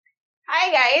Hi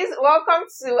guys, welcome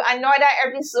to another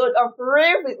episode of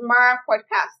Rave with Mara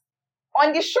podcast.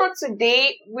 On the show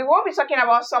today, we will be talking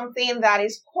about something that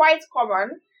is quite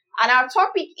common, and our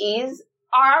topic is,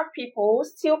 are people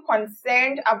still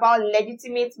concerned about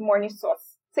legitimate money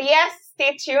source? So yes,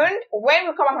 stay tuned. When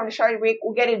we come back from the short break,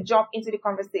 we'll get a jump into the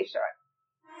conversation.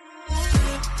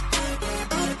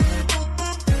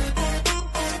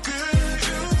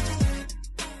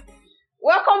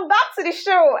 Welcome back to the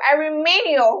show. I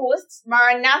remain your host,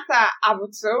 Maranatha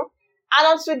Abutu. And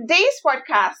on today's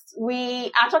podcast,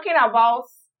 we are talking about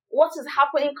what is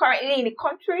happening currently in the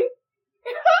country,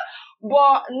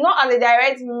 but not as a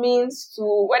direct means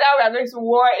to whether we are going to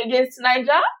war against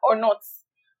Niger or not.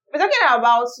 We're talking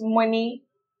about money,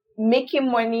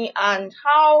 making money, and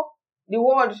how the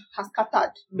world has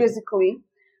scattered, basically.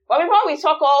 But before we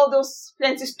talk all those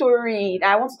plenty story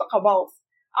that I want to talk about,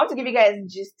 I want to give you guys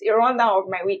just a rundown of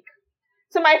my week.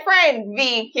 So my friend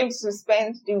V came to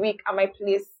spend the week at my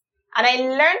place, and I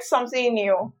learned something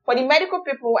new. For the medical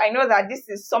people, I know that this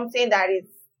is something that is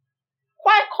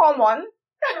quite common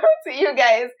to you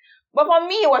guys. But for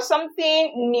me, it was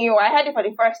something new. I heard it for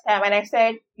the first time, and I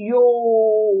said,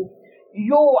 yo, I'm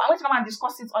going to come and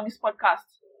discuss it on this podcast.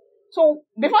 So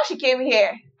before she came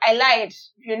here, I lied.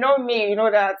 If you know me, you know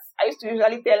that I used to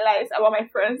usually tell lies about my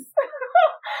friends.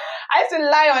 I used to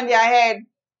lie on their head.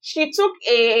 She took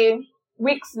a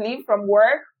week's leave from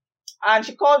work and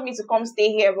she called me to come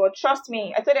stay here. But trust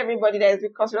me, I told everybody that it's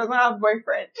because she does not have a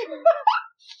boyfriend.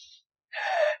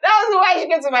 That was why she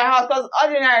came to my house, because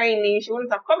ordinarily she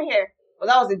wouldn't have come here. But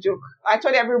that was a joke. I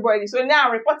told everybody. So now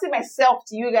I'm reporting myself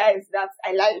to you guys that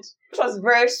I lied. It was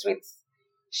very sweet.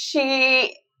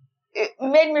 She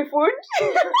made me food.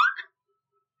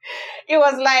 It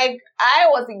was like I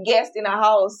was a guest in her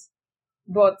house.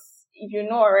 But if you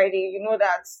know already, you know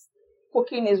that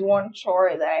cooking is one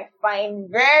chore that I find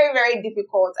very, very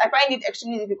difficult. I find it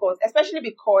extremely difficult, especially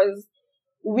because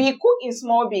we cook in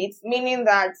small bits, meaning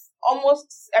that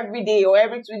almost every day or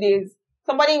every 2 days,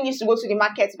 somebody needs to go to the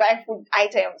market to buy food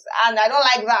items. And I don't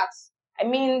like that. I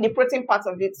mean, the protein part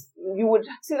of it, you would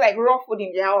see like raw food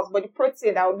in the house, but the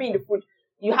protein that would be in the food,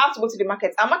 you have to go to the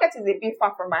market. Our market is a bit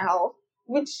far from my house,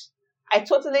 which I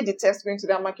totally detest going to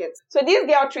that market. So this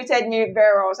girl treated me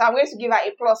very well. So I'm going to give her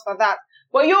a plus for that.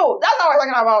 But that's not what we're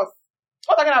talking about.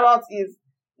 What we're talking about is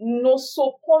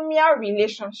nosocomial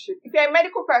relationship. If you're a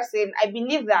medical person, I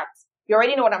believe that you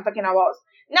already know what I'm talking about.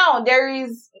 Now, there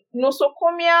is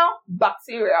nosocomial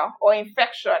bacteria or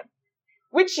infection,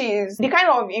 which is the kind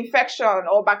of infection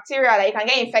or bacteria that you can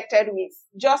get infected with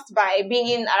just by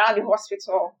being around the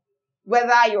hospital,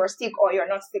 whether you're sick or you're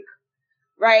not sick,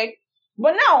 right?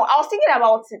 But now, I was thinking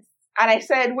about it, and I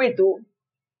said, wait though,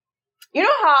 you know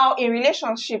how in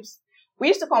relationships, we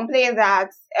used to complain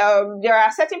that there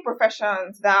are certain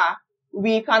professions that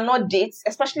we cannot date,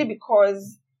 especially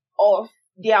because of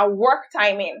their work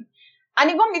timing.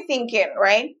 And it got me thinking,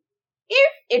 right?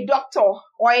 If a doctor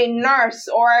or a nurse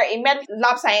or a medical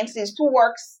lab scientist who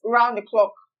works round the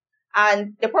clock,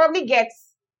 and they probably get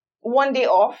 1 day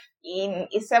off in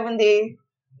a 7-day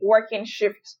working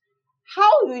shift,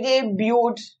 how do they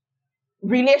build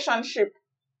relationship?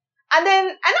 And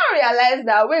then I now realized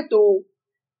that, wait,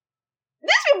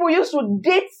 these people used to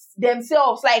date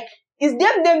themselves. Like, it's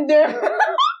them.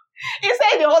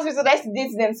 Inside the hospital, that's to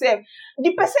date themselves.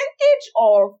 The percentage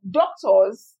of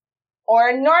doctors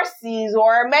or nurses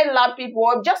or med lab people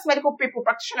or just medical people,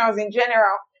 practitioners in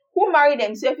general, who marry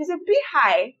themselves is a bit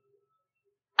high.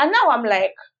 And now I'm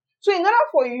like, so in order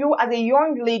for you as a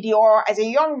young lady or as a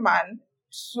young man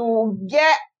to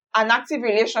get an active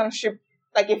relationship,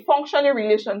 like a functioning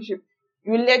relationship,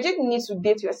 you legit need to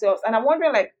date yourselves. And I'm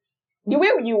wondering, like, the way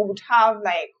you would have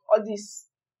like all these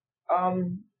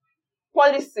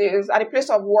policies at the place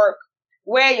of work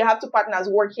where you have two partners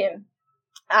working,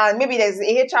 and maybe there's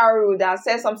a HR rule that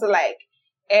says something like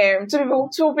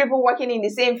two people working in the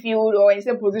same field or in the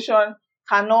same position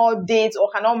cannot date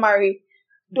or cannot marry.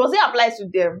 Does it apply to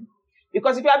them?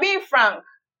 Because if you are being frank,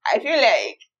 I feel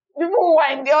like people who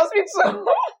are in the hospital,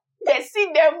 they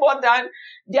see them more than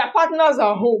their partners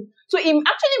at home. So it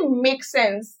actually makes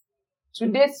sense to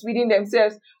date within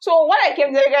themselves. So what I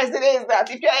came to you guys today is that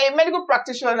if you're a medical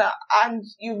practitioner and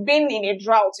you've been in a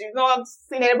drought, you've not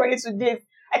seen anybody to date,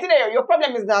 I think that your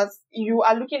problem is that you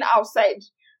are looking outside,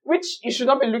 which you should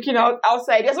not be looking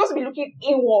outside. You're supposed to be looking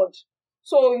inward.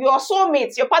 So your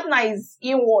soulmate, your partner is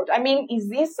inward. I mean,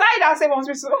 is inside our same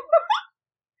hospital.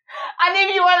 And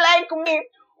if you are like me,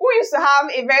 who used to have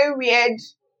a very weird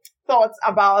thought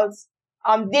about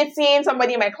dating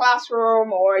somebody in my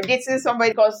classroom or dating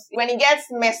somebody, because when it gets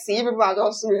messy, people are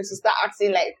just going to start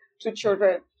acting like two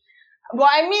children. But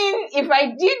I mean, if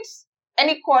I did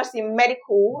any course in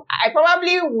medical, I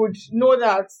probably would know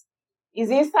that it's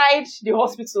inside the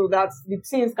hospital that the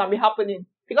things can be happening.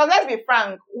 Because let's be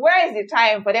frank, where is the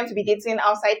time for them to be dating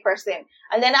outside person?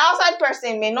 And then the outside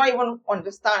person may not even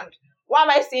understand. Why am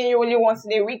I seeing you only once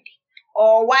in a week?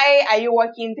 Or why are you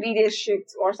working 3 days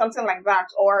shift or something like that?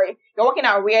 Or you're working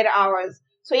at weird hours.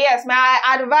 So yes, my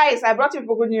advice, I brought you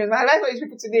for good news. My advice for these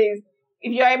people today is,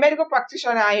 if you're a medical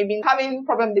practitioner and you've been having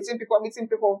problems dating people, meeting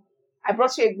people, I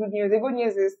brought you a good news. The good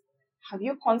news is, have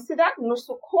you considered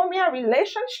nosocomial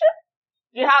relationship?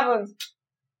 If you haven't,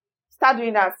 start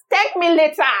doing that. Thank me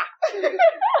later.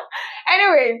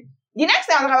 Anyway, the next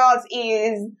thing I'm talking about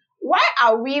is, why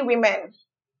are we women,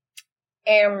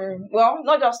 well,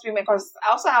 not just women, because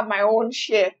I also have my own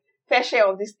fair share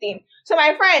of this thing. So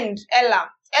my friend, Ella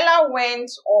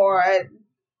went for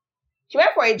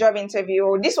a job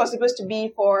interview. This was supposed to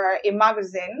be for a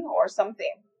magazine or something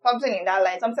in that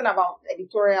line, something about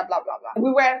editorial, blah, blah, blah.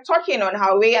 We were talking on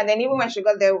her way, and then even when she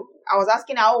got there, I was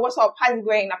asking her, what's up? How's it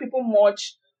going? Are people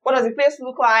much? What does the place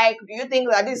look like? Do you think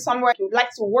that this is somewhere you would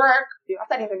like to work?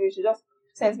 After the interview, she just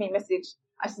sends me a message,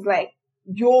 and she's like,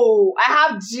 yo, I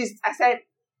have gist. I said,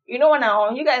 you know what now?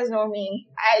 You guys know me.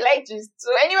 I like gist. So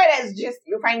anywhere there's gist,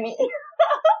 you'll find me.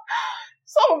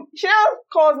 So she now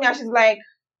calls me and she's like,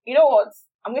 you know what?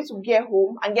 I'm going to get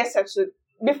home and get settled.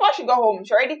 Before she got home,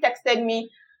 she already texted me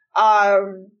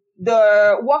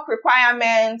the work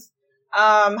requirements,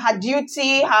 her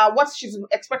duty, what she's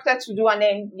expected to do, and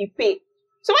then the pay.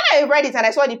 So when I read it and I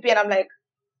saw the pay, and I'm like,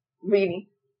 really?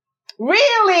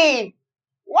 Really?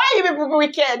 Why are you people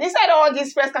wicked? Inside all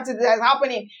this first category that's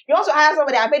happening, you want to hire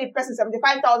somebody and pay the person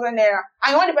 75,000 naira,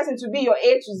 and you want the person to be your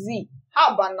A to Z.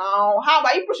 How about now? How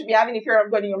about you should be having the fear of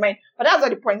God in your mind? But that's not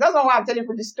the point. That's not why I'm telling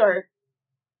you this story.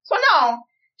 So now,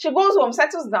 she goes home,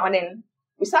 settles down, and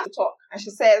we start to talk. And she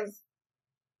says,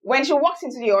 when she walks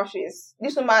into the office,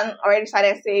 this woman already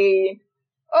started saying,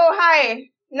 oh, hi,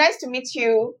 nice to meet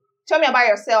you. Tell me about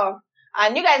yourself.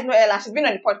 And you guys know Ella. She's been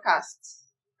on the podcast,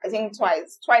 I think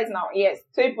twice now. Yes.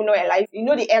 So people know Ella. You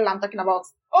know the Ella I'm talking about.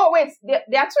 Oh, wait, there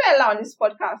are two Ella on this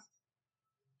podcast.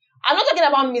 I'm not talking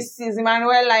about Mrs.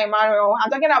 Emmanuel. I'm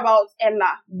talking about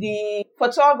Ella, the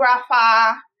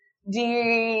photographer,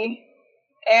 the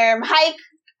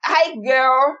hike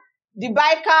girl, the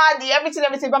biker, the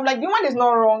everything. But I'm like, the woman is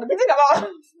not wrong. If you think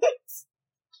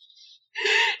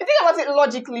about it,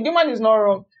 logically, the woman is not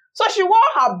wrong. So she wore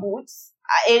her boots,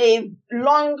 a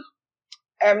long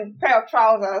pair of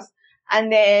trousers,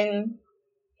 and then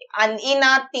an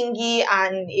inner thingy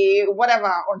and a whatever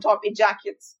on top, a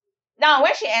jacket. Now,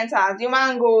 when she enters, the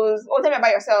man goes, oh, tell me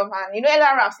about yourself. And you know,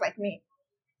 Ella raps like me.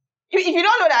 If you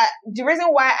don't know that, the reason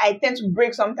why I tend to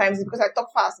break sometimes is because I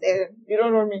talk fast. You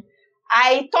don't know me.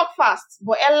 I talk fast,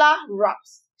 but Ella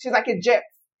raps. She's like a jet.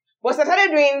 But since I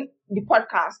started doing the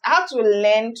podcast, I had to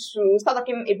learn to start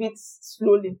talking a bit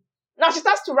slowly. Now she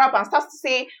starts to rap and starts to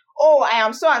say, oh, I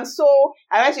am so and so.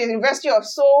 I went to the University of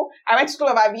So. I went to School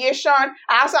of Aviation. I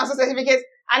have so and so certificates.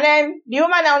 And then the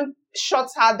woman now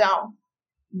shuts her down.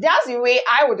 That's the way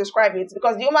I would describe it,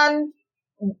 because the woman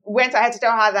went ahead to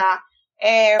tell her that,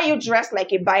 why are you dressed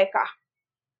like a biker?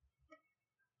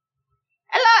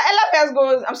 Ella first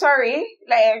goes, I'm sorry,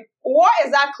 like, what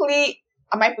exactly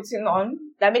am I putting on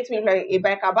that makes me look like a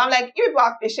biker? But I'm like, you people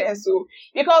have patience, so,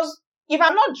 because if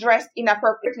I'm not dressed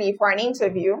inappropriately for an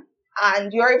interview,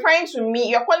 and you're referring to me,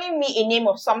 you're calling me a name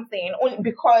of something only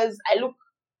because I look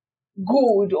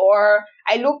good, or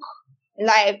I look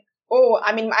like, oh,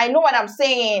 I mean, I know what I'm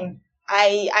saying.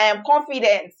 I am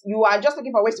confident. You are just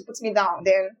looking for ways to put me down.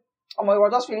 Then, it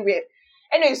was just really weird.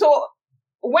 Anyway, so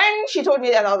when she told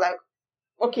me that, I was like,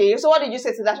 okay, so what did you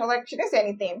say to that? She was like, she didn't say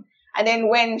anything. And then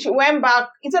when she went back,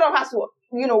 instead of her to,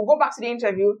 go back to the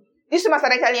interview, this woman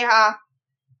started telling her,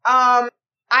 I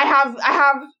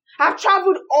have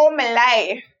traveled all my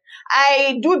life.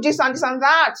 I do this and this and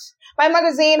that. My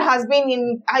magazine has been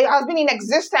in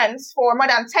existence for more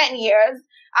than 10 years.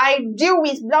 I deal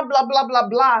with blah, blah, blah, blah,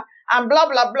 blah, and blah,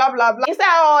 blah, blah, blah, blah. Instead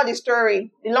of all the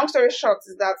story, the long story short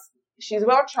is that she's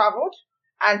well traveled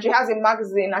and she has a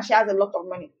magazine and she has a lot of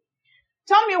money.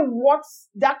 Tell me what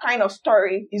that kind of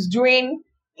story is doing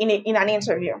in an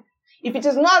interview. If it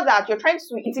is not that you're trying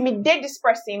to intimidate this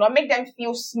person or make them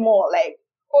feel small, like,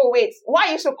 oh, wait, why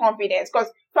are you so confident? Because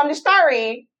from the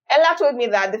story, Ella told me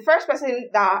that the first person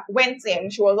that went in,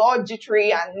 she was all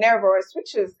jittery and nervous,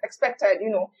 which is expected,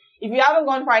 If you haven't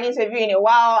gone for an interview in a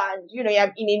while and, you're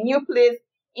in a new place,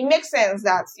 it makes sense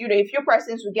that, a few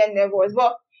persons will get nervous.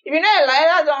 But if you know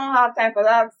Ella don't have time for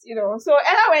that, So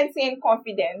Ella went in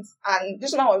confident, and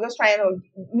this one was just trying to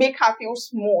make her feel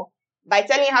small by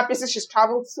telling her places she's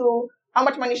traveled to, how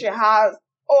much money she has.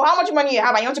 Oh, how much money you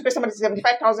have and you want to pay somebody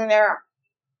 75,000 naira.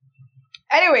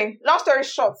 Anyway, long story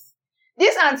short,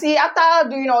 this auntie, after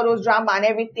doing all those drama and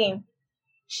everything,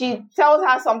 she tells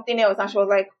her something else and she was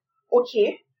like,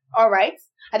 okay, all right.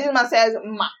 And this man says,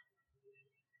 ma.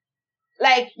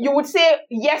 Like, you would say,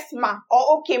 yes, ma,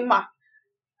 or okay, ma.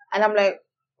 And I'm like,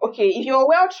 okay, if you're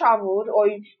well-traveled, or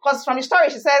because from the story,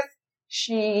 she says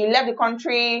she left the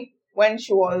country when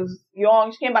she was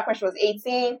young. She came back when she was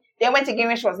 18. Then went again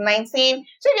when she was 19.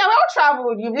 So if you're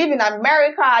well-traveled, you've lived in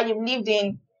America, you've lived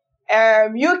in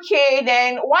UK,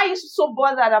 then why are you so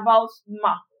bothered about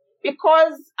ma?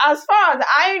 Because as far as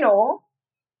I know,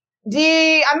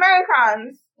 the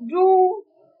Americans do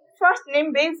first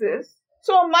name basis.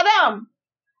 So, madam,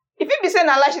 if you be saying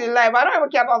Allah she's alive, I don't even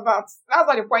care about that. That's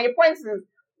not the point. The point is,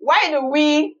 why do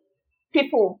we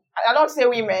people, I don't say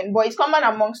women, but it's common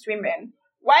amongst women,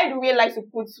 why do we like to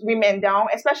put women down,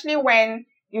 especially when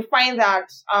you find that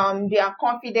they are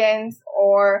confident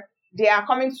or they are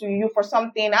coming to you for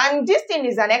something, and this thing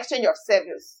is an exchange of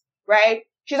service, right?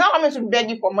 She's not coming to beg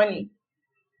you for money.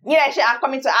 Yeah, she's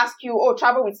coming to ask you, oh,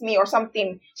 travel with me or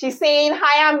something. She's saying,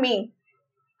 hire me,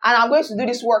 and I'm going to do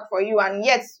this work for you, and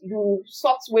yet you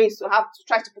sought ways to have to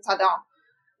try to put her down.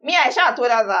 Me, I should have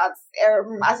told her that,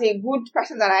 as a good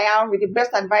person that I am, with the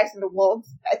best advice in the world,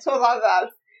 I told her that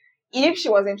if she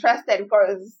was interested,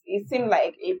 because it seemed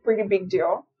like a pretty big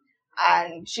deal,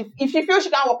 and if she feels she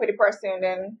can't work with the person,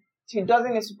 then she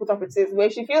doesn't need to put up with it. But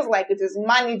if she feels like it is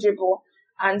manageable,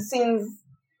 and since,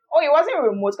 oh, it wasn't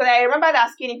remote, because I remember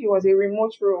asking if it was a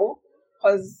remote role,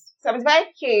 because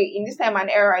 75K in this time and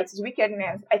era, it is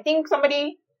wickedness. I think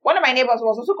one of my neighbors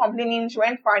was also complaining. She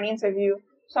went for an interview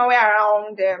somewhere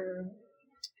around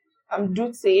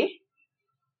Dutse.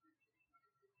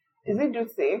 Is it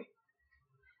Dutse?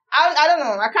 I don't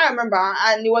know. I can't remember.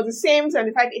 And it was the same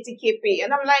 75-80K pay.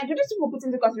 And I'm like, do these people put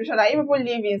into consideration that if people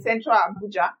live in central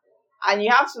Abuja and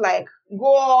you have to like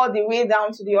go all the way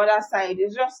down to the other side?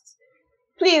 It's just,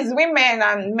 please, women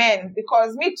and men,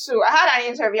 because me too. I had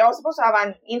an interview. I was supposed to have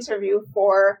an interview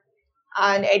for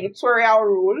an editorial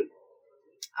role.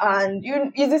 And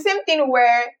it's the same thing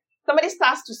where somebody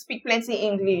starts to speak plenty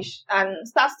English and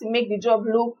starts to make the job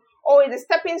look, oh, it's a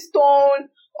stepping stone.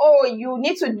 Oh, you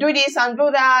need to do this and do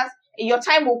that. Your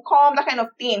time will come, that kind of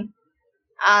thing.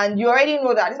 And you already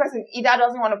know that this person either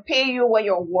doesn't want to pay you what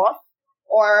you're worth,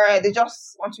 or they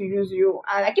just want to use you.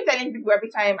 And I keep telling people every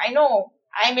time, I know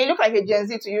I may look like a Gen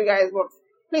Z to you guys, but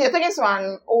please, you're talking to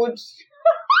an old, this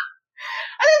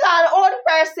is an old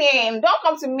person. Don't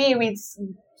come to me with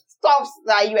stuff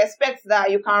that you expect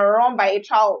that you can run by a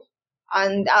child.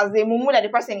 And as the mumu that the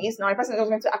person is now, the person is just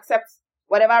going to accept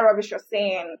whatever rubbish you're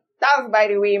saying. That's, by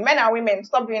the way, men and women,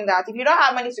 stop doing that. If you don't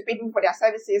have money to pay people for their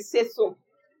services, say so.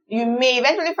 You may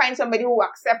eventually find somebody who will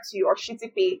accept you or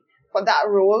shitty pay for that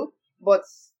role, but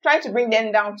try to bring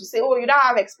them down to say, oh, you don't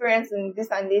have experience in this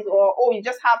and this, or oh, you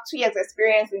just have 2 years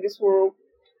experience in this role.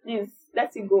 Please,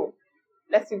 let it go.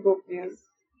 Let it go, please.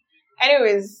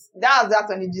 Anyways, that's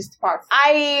that on the gist part.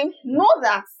 I know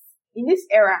that in this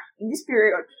era, in this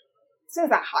period,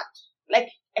 things are hard. Like,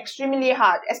 extremely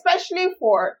hard, especially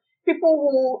for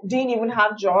people who didn't even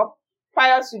have job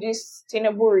prior to this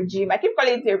sustainable regime. I keep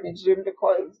calling it a regime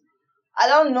because I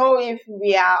don't know if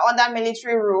we are under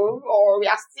military rule or we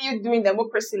are still doing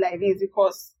democracy like this,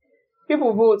 because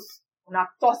people vote and are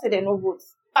tossed and no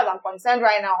votes. As I'm concerned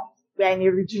right now, we are in a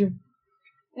regime.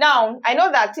 Now, I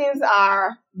know that things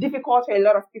are difficult for a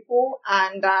lot of people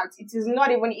and that it is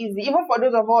not even easy, even for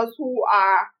those of us who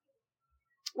are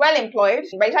well employed.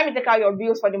 By the time you take out your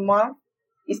bills for the month,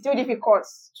 it's still difficult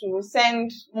to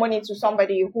send money to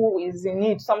somebody who is in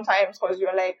need sometimes, because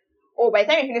you're like, oh, by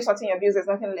the time you finish sorting your bills, there's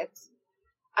nothing left.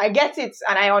 I get it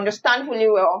and I understand fully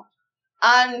well.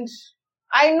 And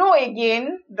I know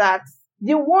again that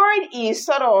the world is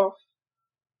sort of,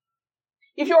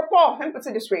 if you're poor, let me put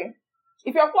it this way,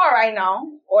 if you're poor right now,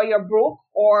 or you're broke,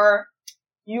 or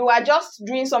you are just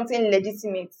doing something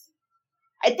legitimate,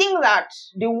 I think that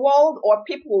the world or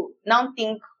people now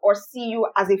think or see you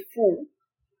as a fool,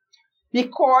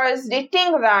 because they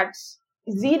think that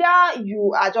it's either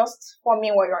you are just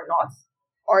forming what you're not,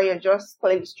 or you're just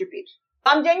clearly stupid.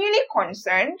 I'm genuinely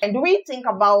concerned, and do we think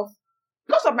about,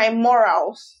 because of my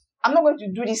morals, I'm not going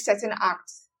to do this certain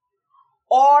act,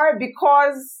 or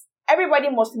because everybody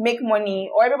must make money,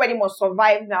 or everybody must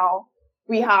survive now,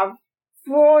 we have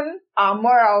thrown our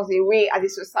morals away as a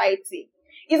society.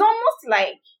 It's almost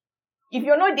like if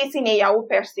you're not dating a Yahoo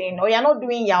person, or you're not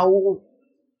doing Yahoo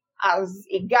as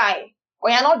a guy, or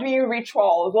you're not doing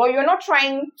rituals, or you're not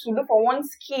trying to look for one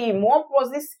scheme, one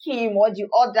positive scheme or the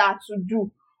other to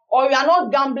do, or you are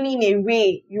not gambling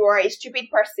away, you are a stupid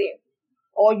person,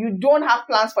 or you don't have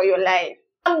plans for your life.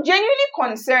 I'm genuinely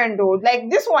concerned though. Like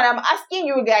this one, I'm asking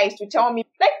you guys to tell me,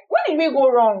 like, where did we go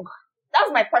wrong?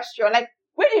 That's my question. Like,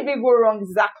 where did we go wrong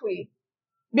exactly?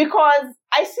 Because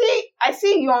I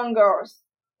see young girls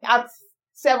at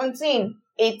 17,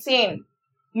 18,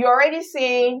 you're already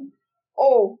saying,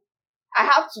 oh, I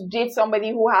have to date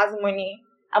somebody who has money.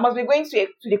 I must be going to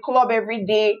the club every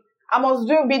day. I must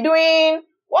be doing,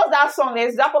 what's that song?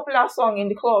 There's that popular song in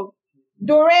the club.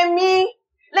 Do re mi.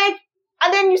 Like,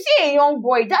 and then you see a young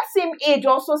boy, that same age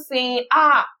also saying,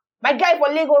 my guy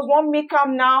for Lagos won't make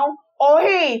him now. Or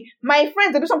hey, my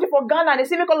friends, they do something for Ghana. They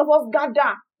say make all of us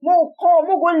gather. More come,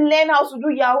 more go learn how to do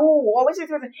Yahoo. Or if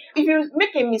you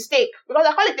make a mistake, because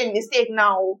I call it a mistake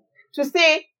now, to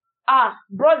say,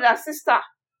 brother, sister,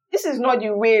 this is not the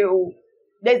way.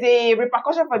 There's a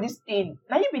repercussion for this thing.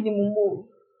 Now you be the mumu.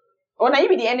 Or now you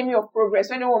be the enemy of progress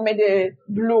when no one made a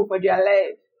blow for their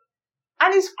life.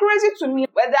 And it's crazy to me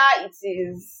whether it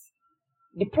is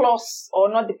the plus or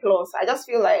not the plus. I just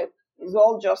feel like it's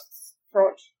all just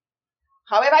fraud.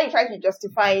 However you try to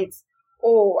justify it,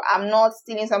 oh, I'm not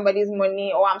stealing somebody's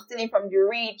money, or I'm stealing from the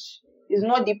rich. It's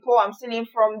not the poor I'm stealing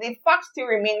from. The fact still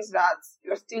remains that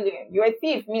you're stealing. You're a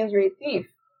thief means you're a thief.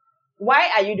 Why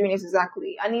are you doing this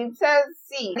exactly? And it says,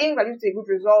 see, I didn't graduate to a good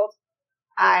result.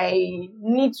 I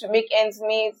need to make ends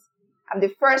meet. I'm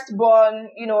the firstborn,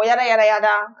 yada, yada,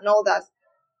 yada, and all that.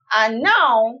 And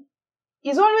now,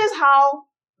 it's always how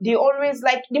they always,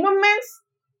 like, the moment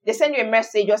they send you a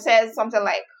message or says something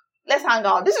like, let's hang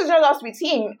out. This is not just with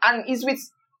him, and it's with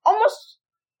almost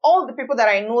all the people that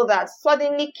I know that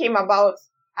suddenly came about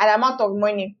an amount of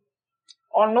money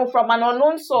or no from an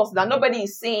unknown source that nobody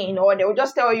is saying, or they will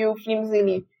just tell you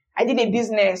flimsily, I did a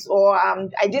business, or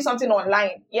I did something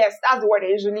online. Yes, that's the word I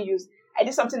usually use. I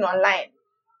did something online.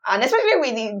 And especially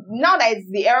with now that it's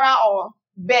the era of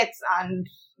bets and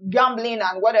gambling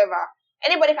and whatever,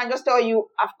 anybody can just tell you,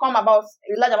 I've come about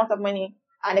a large amount of money,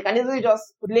 and they can easily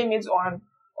just blame it on,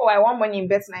 oh, I want money in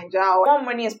Bets Nigeria, or I want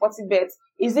money in Sporty Bets.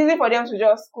 It's easy for them to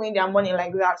just clean their money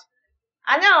like that.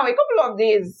 And now, a couple of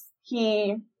days,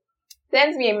 he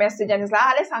sends me a message and he's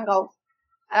like, let's hang out.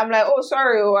 And I'm like, oh,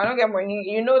 sorry, I don't get money.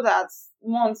 You know that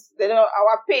months,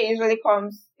 our pay usually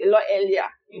comes a lot earlier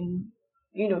in,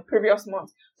 previous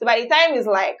months. So by the time it's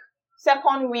like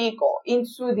second week or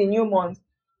into the new month,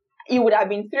 it would have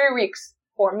been 3 weeks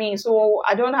for me. So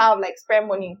I don't have like spare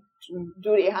money to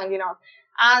do the hanging out.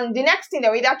 And the next thing they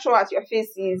will either throw at your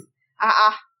face is,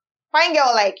 fine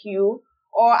girl like you,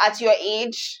 or at your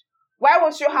age, why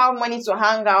won't you have money to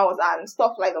hang out and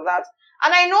stuff like that?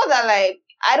 And I know that, like,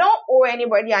 I don't owe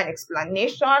anybody an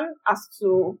explanation as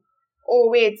to, oh,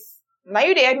 wait, now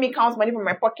you they help me count money from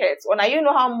my pockets, or now you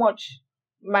know how much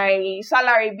my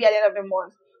salary be at the end of the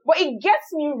month. But it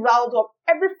gets me riled up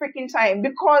every freaking time,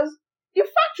 because the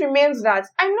fact remains that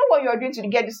I know what you're doing to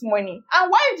get this money.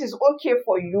 And while it is okay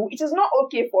for you, it is not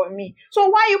okay for me. So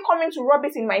why are you coming to rub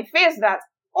it in my face that,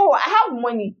 oh, I have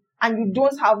money and you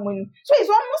don't have money? So it's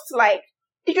almost like,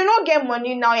 if you don't get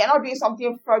money now, you're not doing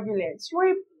something fraudulent. You're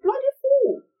a bloody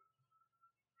fool.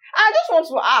 I just want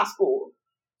to ask,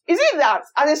 is it that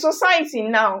as a society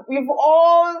now, we've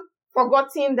all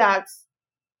forgotten that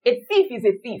a thief is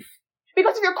a thief?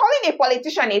 Because if you're calling a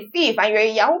politician a thief and you're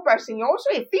a Yahoo person, you're also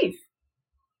a thief.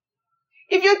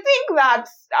 If you think that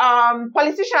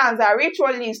politicians are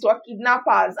ritualists or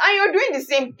kidnappers and you're doing the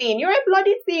same thing, you're a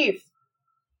bloody thief.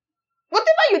 Whatever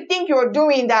you think you're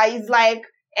doing that is like,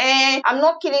 I'm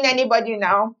not killing anybody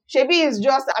now. Shebi is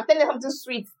just, I'm telling you something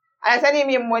sweet and you're sending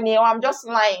me money, or I'm just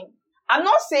lying. I'm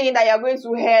not saying that you're going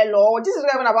to hell, or this is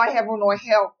not even about heaven or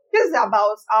hell. This is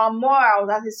about our morals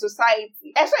as a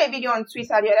society. I saw a video on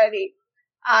Twitter the other day,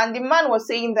 and the man was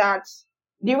saying that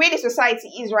the way the society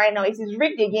is right now, it is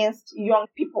rigged against young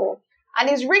people. And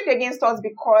it's rigged against us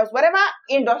because whatever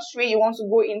industry you want to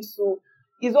go into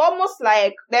is almost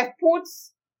like they've put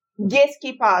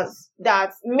gatekeepers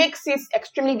that makes it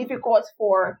extremely difficult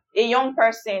for a young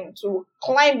person to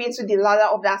climb into the ladder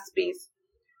of that space.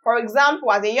 For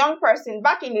example, as a young person,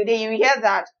 back in the day, you hear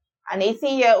that an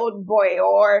 18-year-old boy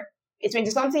or a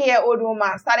 20-something-year-old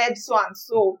woman started so and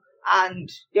so, and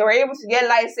they were able to get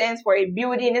license for a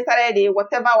building. They started a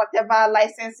whatever,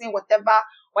 licensing, whatever,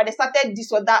 or they started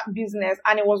this or that business,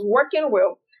 and it was working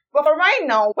well. But for right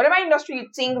now, whatever industry you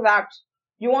think that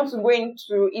you want to go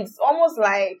into, it's almost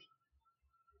like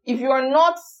if you are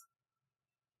not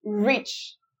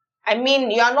rich, I mean,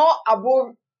 you are not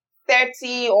above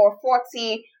 30 or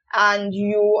 40, and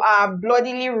you are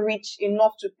bloodily rich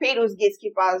enough to pay those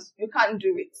gatekeepers, you can't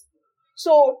do it.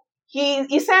 So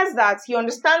he says that he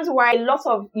understands why lots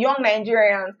of young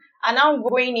Nigerians are now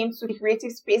going into the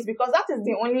creative space, because that is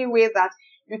the only way that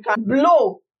you can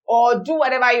blow or do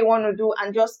whatever you want to do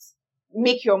and just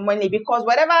make your money. Because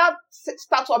whatever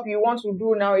startup you want to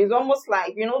do now is almost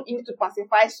like, you need to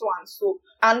pacify so and so.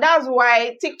 And that's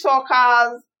why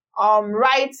TikTokers,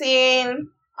 writing,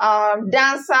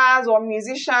 dancers or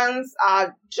musicians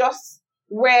are just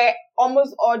where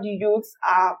almost all the youths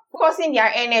are focusing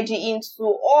their energy into,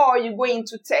 or you go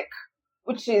into tech,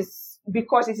 which is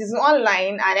because it is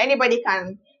online and anybody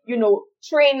can,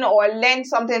 train or learn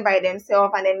something by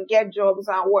themselves and then get jobs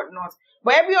and whatnot.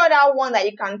 But every other one that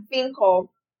you can think of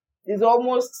is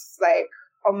almost like,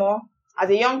 as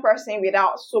a young person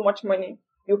without so much money,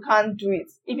 you can't do it.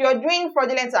 If you're doing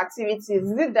fraudulent activities,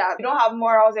 is it that you don't have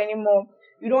morals anymore?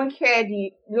 You don't care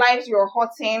the lives you're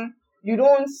hurting? You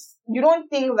don't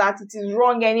think that it is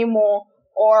wrong anymore?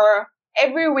 Or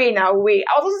every way in a way.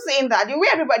 I was also saying that the way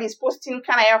everybody's posting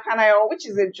Kanayo, which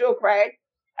is a joke, right?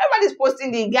 Everybody's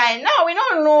posting the guy. Now we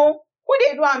don't know who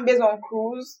they do based on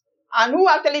cruise and who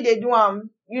actually they do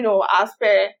as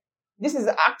per. This is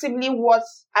actively what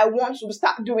I want to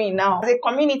start doing now. As a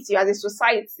community, as a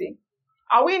society,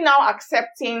 are we now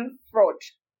accepting fraud?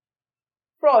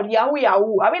 Fraud,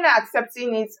 Yahoo. Are we now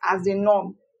accepting it as the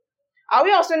norm? Are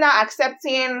we also now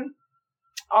accepting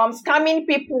scamming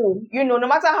people, no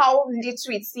matter how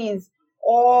little it is?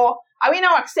 Or are we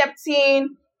now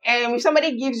accepting if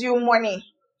somebody gives you money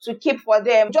to keep for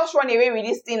them, just run away with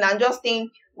this thing and just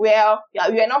think, well, you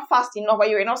are not fast enough or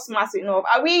you are not smart enough?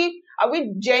 Are we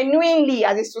genuinely,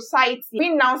 as a society,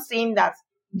 we now saying that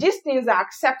these things are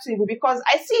acceptable? Because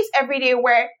I see it every day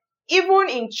where even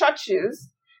in churches,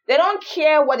 they don't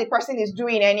care what the person is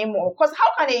doing anymore. Because how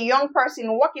can a young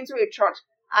person walk into a church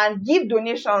and give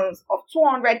donations of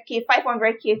 200K,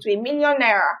 500K to ₦1 million?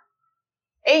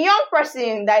 A young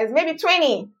person that is maybe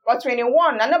 20 or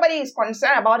 21 and nobody is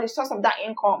concerned about the source of that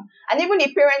income. And even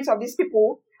the parents of these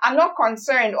people are not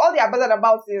concerned. All they are bothered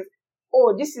about is,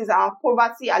 this is our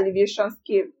poverty alleviation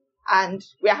scheme and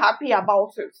we are happy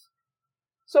about it.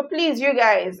 So please, you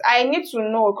guys, I need to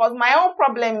know, because my own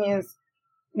problem is,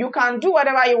 you can do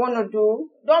whatever you want to do.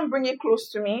 Don't bring it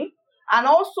close to me. And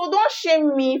also, don't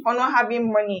shame me for not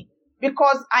having money,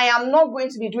 because I am not going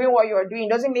to be doing what you're doing.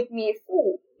 It doesn't make me a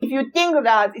fool. If you think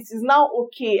that it is now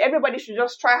okay, everybody should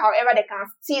just try however they can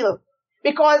steal.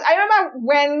 Because I remember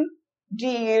when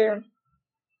the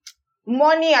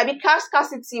money, cash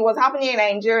scarcity was happening in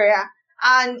Nigeria,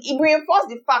 and it reinforced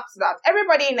the fact that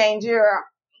everybody in Nigeria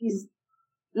is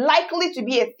likely to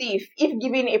be a thief if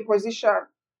given a position.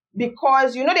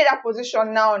 Because you know that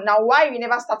position now why you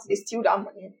never start to steal that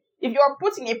money? If you're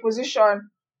put in a position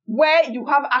where you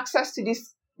have access to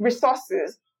these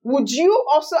resources, would you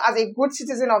also, as a good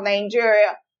citizen of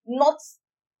Nigeria, not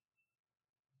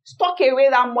stock away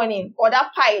that money or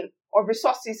that pile of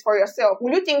resources for yourself?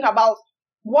 Will you think about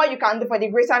what you can do for the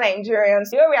greater Nigerians?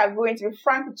 Here we are going to be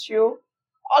frank with you.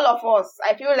 All of us,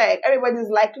 I feel like everybody is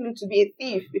likely to be a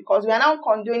thief, because we are now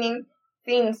condoning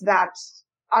things that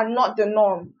are not the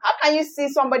norm. How can you see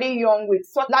somebody young with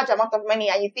such large amount of money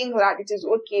and you think that it is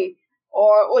okay?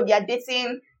 Or, they are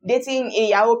dating a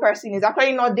Yahoo person. It's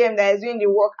actually not them that is doing the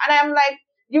work. And I'm like,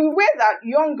 the way that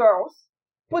young girls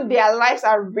put their lives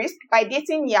at risk by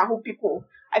dating Yahoo people,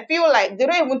 I feel like they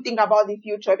don't even think about the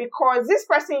future, because this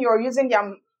person you're using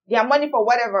their money for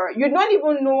whatever, you don't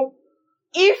even know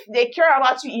if they care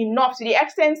about you enough to the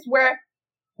extent where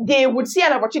they would see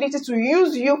an opportunity to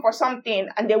use you for something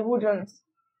and they wouldn't.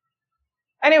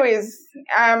 Anyways,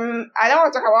 I don't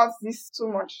want to talk about this too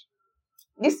much.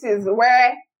 This is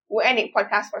where we'll end the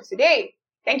podcast for today.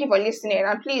 Thank you for listening.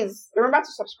 And please remember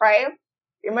to subscribe.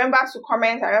 Remember to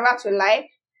comment. Remember to like.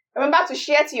 Remember to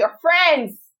share to your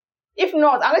friends. If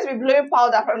not, I'm going to be blowing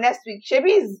powder from next week.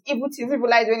 Shebi is evil things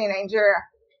people are doing in Nigeria.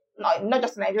 No, not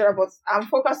just in Nigeria, but I'm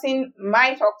focusing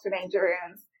my talk to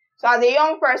Nigerians. So as a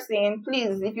young person,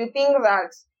 please, if you think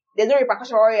that there's no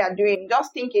repercussion for what you are doing,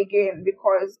 just think again,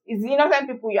 because it's the innocent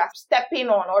people you are stepping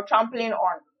on or trampling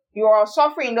on. Your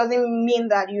suffering doesn't mean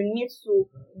that you need to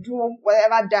do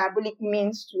whatever diabolic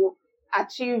means to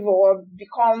achieve or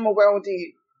become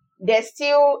wealthy. There's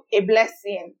still a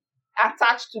blessing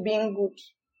attached to being good.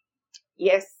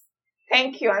 Yes.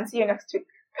 Thank you, and see you next week.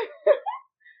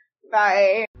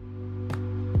 Bye.